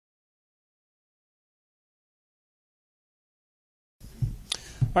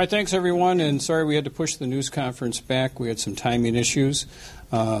right, thanks everyone, and sorry we had to push the news conference back. We had some timing issues.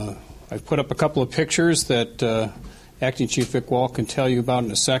 I've put up a couple of pictures that Acting Chief Vic Wall can tell you about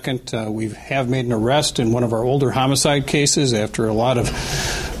in a second. We have made an arrest in one of our older homicide cases after a lot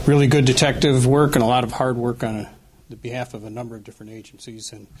of really good detective work and a lot of hard work on the behalf of a number of different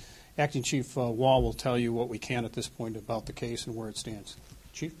agencies. And Acting Chief Wall will tell you what we can at this point about the case and where it stands.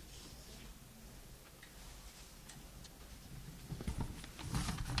 Chief?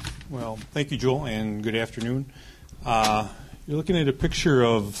 Well, thank you, Joel, and good afternoon. You're looking at a picture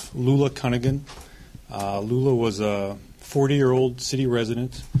of Lula Cunningham. Lula was a 40-year-old city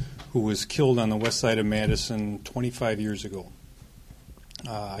resident who was killed on the west side of Madison 25 years ago.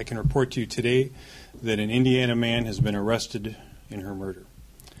 I can report to you today that an Indiana man has been arrested in her murder.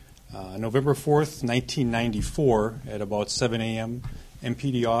 November 4th, 1994, at about 7 a.m.,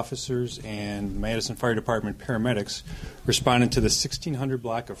 MPD officers and Madison Fire Department paramedics responded to the 1600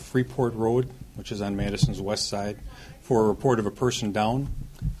 block of Freeport Road, which is on Madison's west side, for a report of a person down.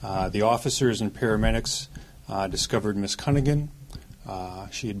 The officers and paramedics discovered Miss Cunningham.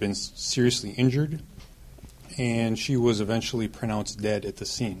 She had been seriously injured, and she was eventually pronounced dead at the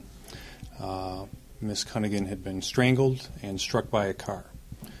scene. Miss Cunningham had been strangled and struck by a car.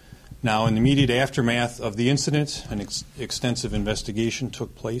 Now, in the immediate aftermath of the incident, an extensive investigation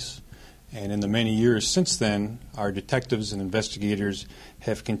took place, and in the many years since then, our detectives and investigators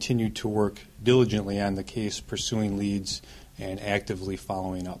have continued to work diligently on the case, pursuing leads and actively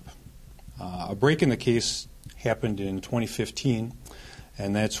following up. A break in the case happened in 2015,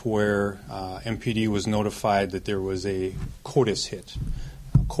 and that's where MPD was notified that there was a CODIS hit.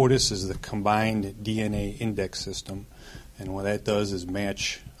 CODIS is the Combined DNA Index System, and what that does is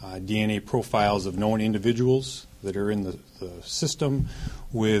match DNA profiles of known individuals that are in the system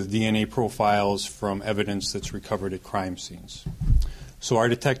with DNA profiles from evidence that's recovered at crime scenes. So our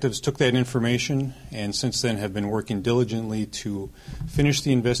detectives took that information and since then have been working diligently to finish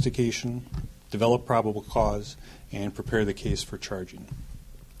the investigation, develop probable cause, and prepare the case for charging.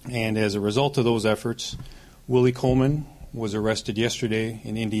 And as a result of those efforts, Willie Coleman was arrested yesterday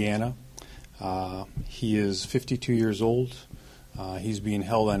in Indiana. He is 52 years old. He's being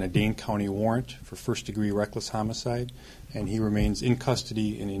held on a Dane County warrant for first-degree reckless homicide, and he remains in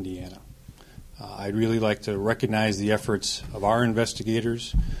custody in Indiana. I'd really like to recognize the efforts of our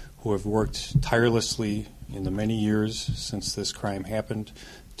investigators who have worked tirelessly in the many years since this crime happened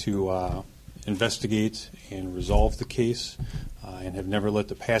to investigate and resolve the case and have never let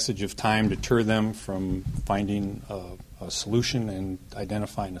the passage of time deter them from finding a solution and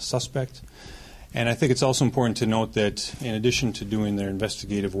identifying a suspect. And I think it's also important to note that in addition to doing their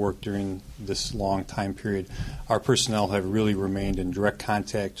investigative work during this long time period, our personnel have really remained in direct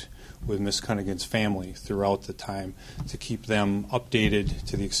contact with Ms. Cunningham's family throughout the time to keep them updated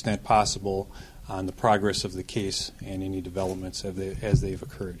to the extent possible on the progress of the case and any developments as they've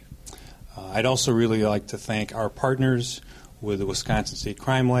occurred. I'd also really like to thank our partners with the Wisconsin State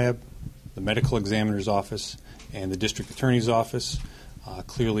Crime Lab, the Medical Examiner's Office, and the District Attorney's Office.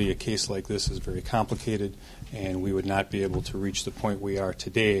 Clearly, a case like this is very complicated, and we would not be able to reach the point we are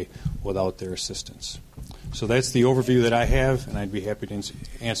today without their assistance. So that's the overview that I have, and I'd be happy to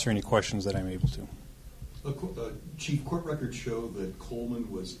answer any questions that I'm able to. Chief, court records show that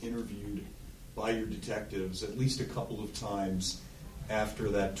Coleman was interviewed by your detectives at least a couple of times after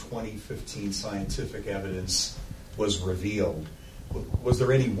that 2015 scientific evidence was revealed. Was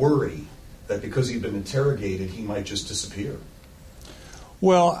there any worry that because he'd been interrogated, he might just disappear?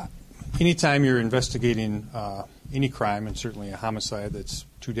 Well, anytime you're investigating any crime, and certainly a homicide that's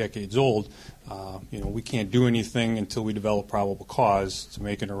 2 decades old, we can't do anything until we develop probable cause to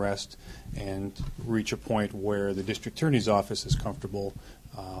make an arrest and reach a point where the district attorney's office is comfortable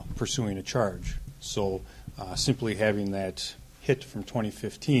pursuing a charge. So simply having that hit from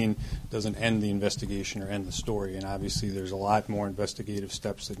 2015 doesn't end the investigation or end the story, and obviously there's a lot more investigative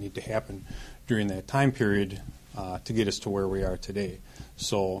steps that need to happen during that time period to get us to where we are today.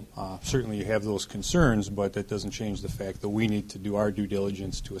 So certainly you have those concerns, but that doesn't change the fact that we need to do our due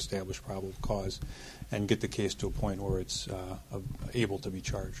diligence to establish probable cause and get the case to a point where it's able to be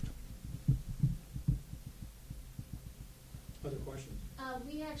charged. Other questions?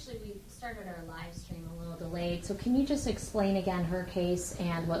 We started our live stream a little delayed, so can you just explain again her case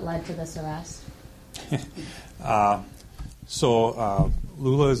and what led to this arrest?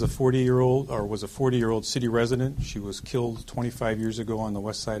 Lula is was a 40-year-old city resident. She was killed 25 years ago on the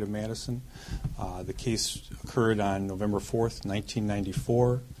west side of Madison. The case occurred on November 4th,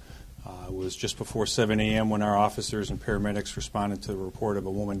 1994. It was just before 7 a.m. when our officers and paramedics responded to the report of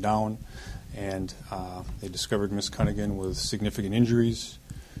a woman down, and they discovered Ms. Cunningham with significant injuries.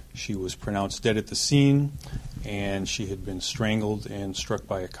 She was pronounced dead at the scene, and she had been strangled and struck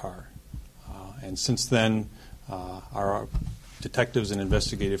by a car. And since then, our detectives and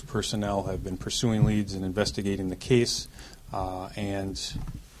investigative personnel have been pursuing leads and investigating the case, and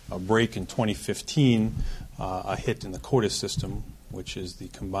a break in 2015, a hit in the CODIS system, which is the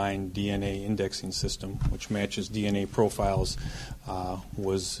combined DNA indexing system, which matches DNA profiles,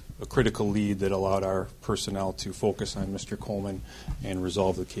 was a critical lead that allowed our personnel to focus on Mr. Coleman and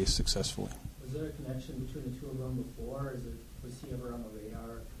resolve the case successfully. Was there a connection between the two of them before? Was he ever on the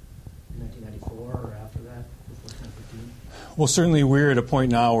radar in 1994 or after that, before 2015? Well, certainly we're at a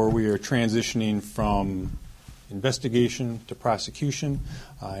point now where we are transitioning from investigation to prosecution,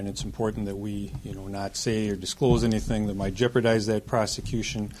 and it's important that we, not say or disclose anything that might jeopardize that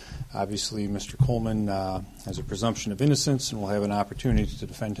prosecution. Obviously, Mr. Coleman has a presumption of innocence and will have an opportunity to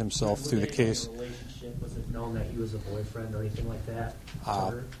defend himself through the case. Was it known that he was a boyfriend or anything like that?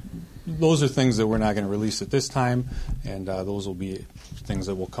 Those are things that we're not going to release at this time, and those will be things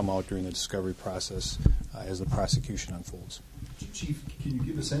that will come out during the discovery process as the prosecution unfolds. Chief, can you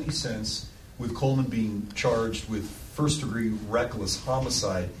give us any sense, with Coleman being charged with first-degree reckless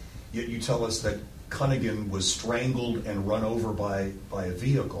homicide, yet you tell us that Cunningham was strangled and run over by a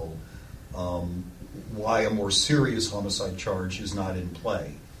vehicle, why a more serious homicide charge is not in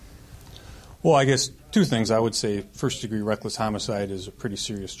play? Well, I guess two things. I would say first-degree reckless homicide is a pretty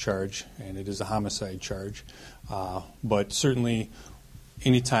serious charge, and it is a homicide charge. But certainly,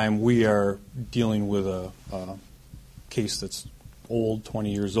 anytime we are dealing with a case that's old,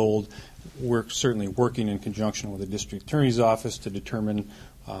 20 years old, we're certainly working in conjunction with the district attorney's office to determine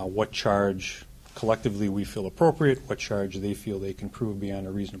what charge collectively we feel appropriate, what charge they feel they can prove beyond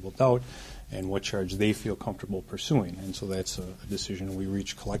a reasonable doubt, and what charge they feel comfortable pursuing. And so that's a decision we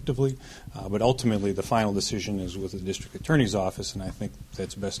reach collectively. But ultimately, the final decision is with the district attorney's office, and I think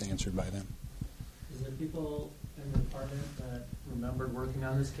that's best answered by them. Is there people in the department that remembered working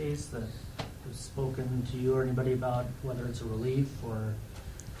on this case that have spoken to you or anybody about whether it's a relief or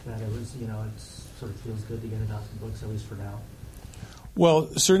that it was, it sort of feels good to get it off the books, at least for now? Well,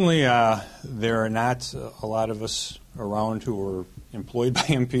 certainly there are not a lot of us around who were employed by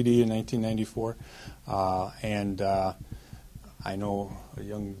MPD in 1994. And I know a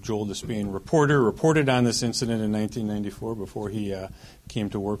young Joel Despien reporter reported on this incident in 1994 before he came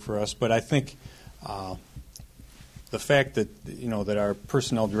to work for us. But I think the fact that, that our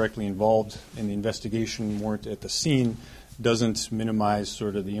personnel directly involved in the investigation weren't at the scene doesn't minimize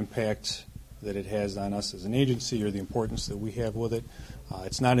sort of the impact that it has on us as an agency or the importance that we have with it.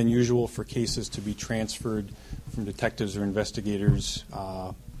 It's not unusual for cases to be transferred from detectives or investigators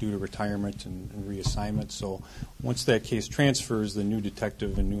due to retirement and reassignment. So once that case transfers, the new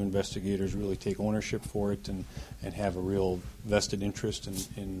detective and new investigators really take ownership for it and have a real vested interest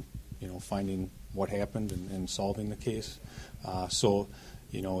in finding what happened and solving the case. So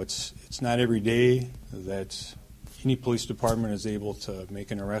it's not every day that any police department is able to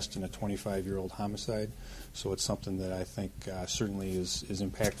make an arrest in a 25-year-old homicide. So it's something that I think certainly is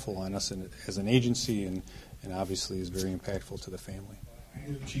impactful on us as an agency and obviously is very impactful to the family.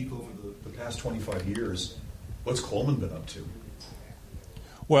 Chief, over the past 25 years, what's Coleman been up to?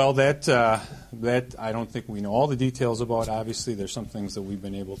 Well, that I don't think we know all the details about. Obviously, there's some things that we've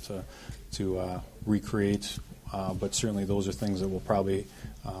been able to recreate, but certainly those are things that will probably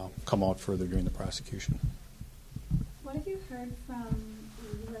come out further during the prosecution. What have you heard from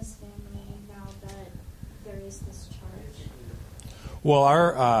Leela's family now that there is this charge? Well,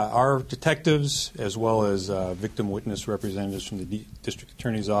 our detectives, as well as victim witness representatives from the district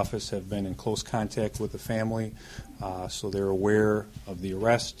attorney's office, have been in close contact with the family, so they're aware of the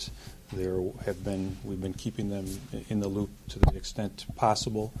arrest. We've been keeping them in the loop to the extent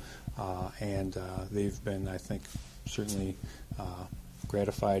possible, and they've been, I think, certainly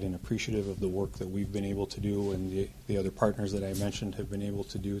gratified and appreciative of the work that we've been able to do and the other partners that I mentioned have been able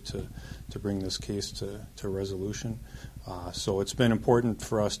to do to bring this case to resolution. So it's been important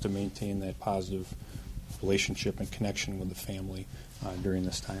for us to maintain that positive relationship and connection with the family during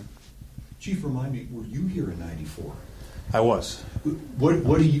this time. Chief, remind me, were you here in '94? I was.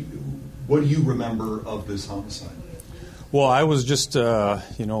 What do you remember of this homicide? Well, I was just a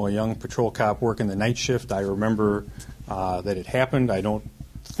young patrol cop working the night shift. I remember that it happened. I don't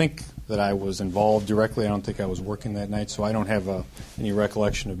think that I was involved directly. I don't think I was working that night, so I don't have any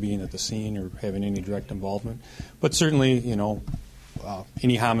recollection of being at the scene or having any direct involvement. But certainly,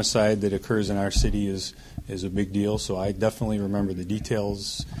 any homicide that occurs in our city is a big deal, so I definitely remember the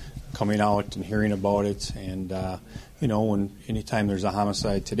details coming out and hearing about it. And, anytime there's a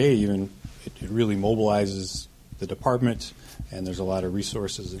homicide today, even it really mobilizes the department and there's a lot of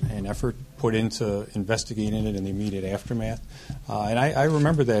resources and effort put into investigating it in the immediate aftermath. And I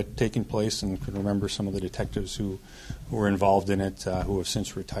remember that taking place, and can remember some of the detectives who were involved in it who have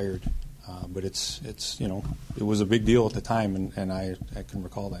since retired. But it's it was a big deal at the time, and I can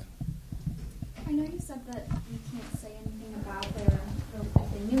recall that. I know you said that you can't say anything about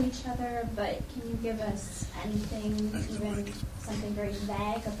if they knew each other, but can you give us anything, even something very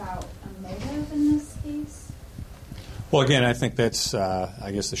vague about a motive in this case? Well, again, I think that's,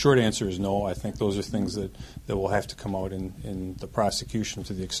 I guess the short answer is no. I think those are things that will have to come out in the prosecution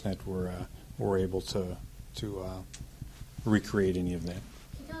to the extent we're able to recreate any of that.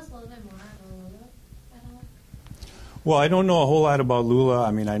 Can you tell us a little bit more about Lula at all? Well, I don't know a whole lot about Lula.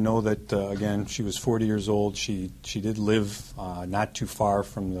 I mean, I know that, again, she was 40 years old. She did live not too far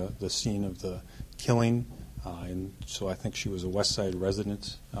from the scene of the killing, and so I think she was a West Side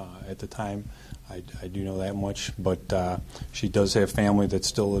resident at the time. I do know that much, but she does have family that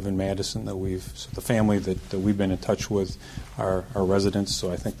still live in Madison. So the family that we've been in touch with are residents.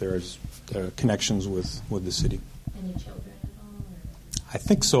 So I think there's connections with the city. Any children at all? Or? I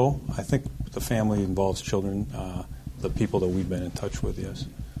think so. I think the family involves children. The people that we've been in touch with, yes.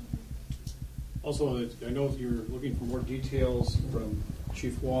 Also, I know if you're looking for more details from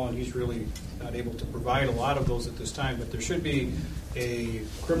Chief Wall, and he's really not able to provide a lot of those at this time, but there should be a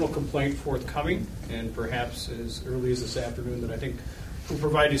criminal complaint forthcoming, and perhaps as early as this afternoon, that I think will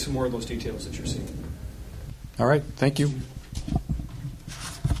provide you some more of those details that you're seeking. All right. Thank you.